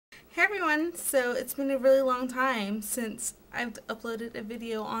Hey everyone, so it's been a really long time since I've uploaded a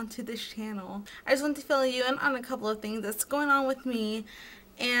video onto this channel. I just want to fill you in on a couple of things that's going on with me,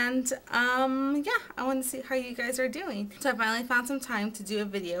 and yeah, I want to see how you guys are doing. So I finally found some time to do a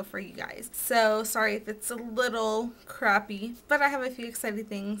video for you guys. So sorry if it's a little crappy, but I have a few exciting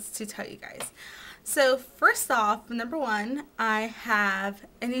things to tell you guys. So first off, number one, I have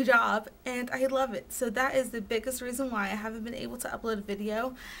a new job and I love it. So that is the biggest reason why I haven't been able to upload a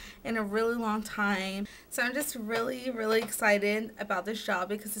video in a really long time. So I'm just really excited about this job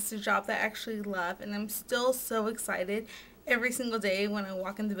because it's a job that I actually love, and I'm still so excited every single day when I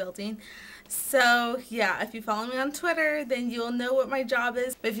walk in the building. So yeah, if you follow me on Twitter, then you'll know what my job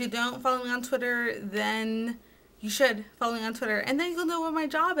is. But if you don't follow me on Twitter, then you should follow me on Twitter, and then you'll know what my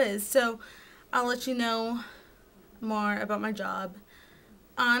job is. So I'll let you know more about my job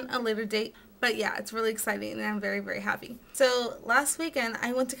on a later date. But yeah, it's really exciting and I'm very happy. So last weekend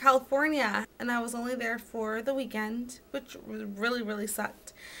I went to California and I was only there for the weekend, which really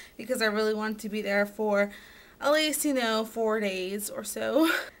sucked because I really wanted to be there for at least, 4 days or so.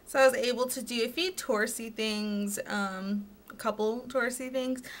 So I was able to do a few touristy things, a couple touristy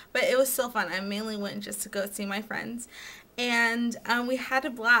things, but it was still fun. I mainly went just to go see my friends, and we had a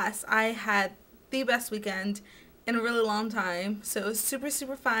blast. I had the best weekend in a really long time, so it was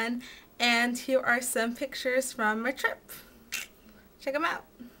super fun. And here are some pictures from my trip. Check them out.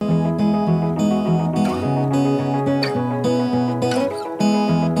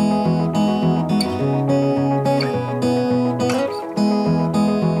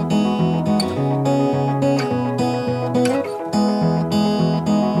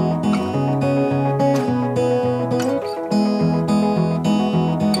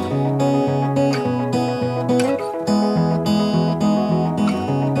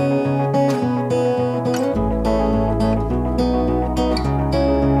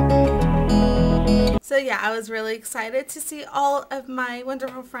 So yeah, I was really excited to see all of my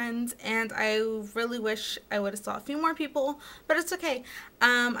wonderful friends, and I really wish I would have saw a few more people, but it's okay.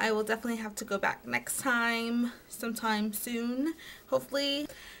 I will definitely have to go back next time, sometime soon, hopefully.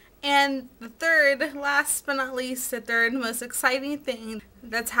 And the third, last but not least, the third most exciting thing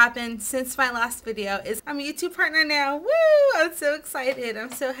that's happened since my last video is I'm a YouTube partner now. Woo! I'm so excited.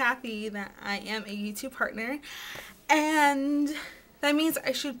 I'm so happy that I am a YouTube partner, and that means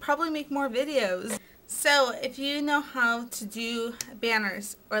I should probably make more videos. So if you know how to do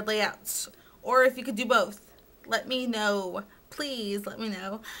banners or layouts, or if you could do both, let me know. Please let me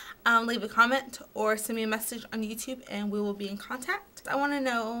know. Leave a comment or send me a message on YouTube and we will be in contact. I want to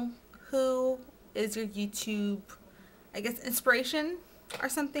know who is your YouTube, I guess, inspiration or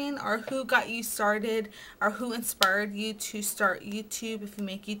something, or who got you started, or who inspired you to start YouTube if you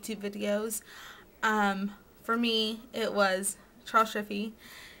make YouTube videos. For me, it was Charles Shiffy.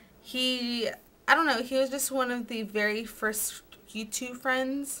 I don't know, he was just one of the very first YouTube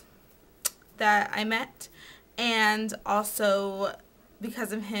friends that I met, and also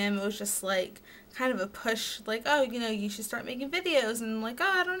because of him it was just like kind of a push, like, oh, you should start making videos, and like, oh,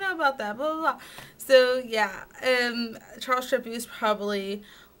 I don't know about that, blah blah blah. So yeah, Charles Shiffy is probably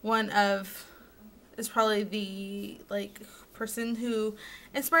the person who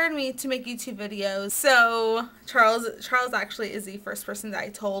inspired me to make YouTube videos. So Charles actually is the first person that I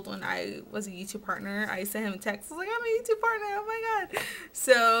told when I was a YouTube partner. I sent him a text. I was like, I'm a YouTube partner. Oh my god.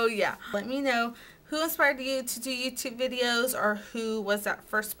 So yeah, let me know who inspired you to do YouTube videos, or who was that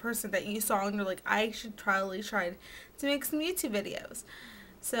first person that you saw and you're like, I should probably try to make some YouTube videos.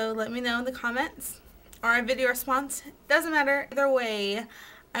 So let me know in the comments or a video response. Doesn't matter. Either way,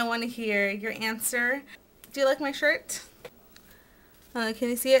 I want to hear your answer. Do you like my shirt? Can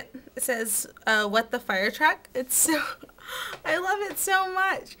you see it? It says, what the Firetruck? It's so, I love it so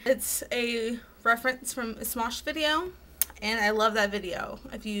much. It's a reference from a Smosh video, and I love that video.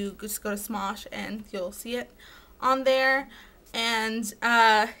 If you just go to Smosh and you'll see it on there. And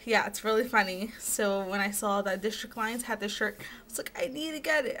yeah, it's really funny. So when I saw that District Lines had this shirt, I was like, I need to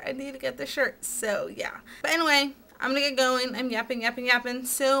get it. I need to get the shirt. So yeah. But anyway, I'm gonna get going. I'm yapping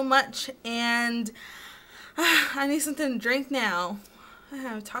so much, and I need something to drink now. I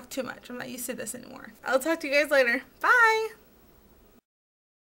have talked too much. I'm not used to this anymore. I'll talk to you guys later. Bye!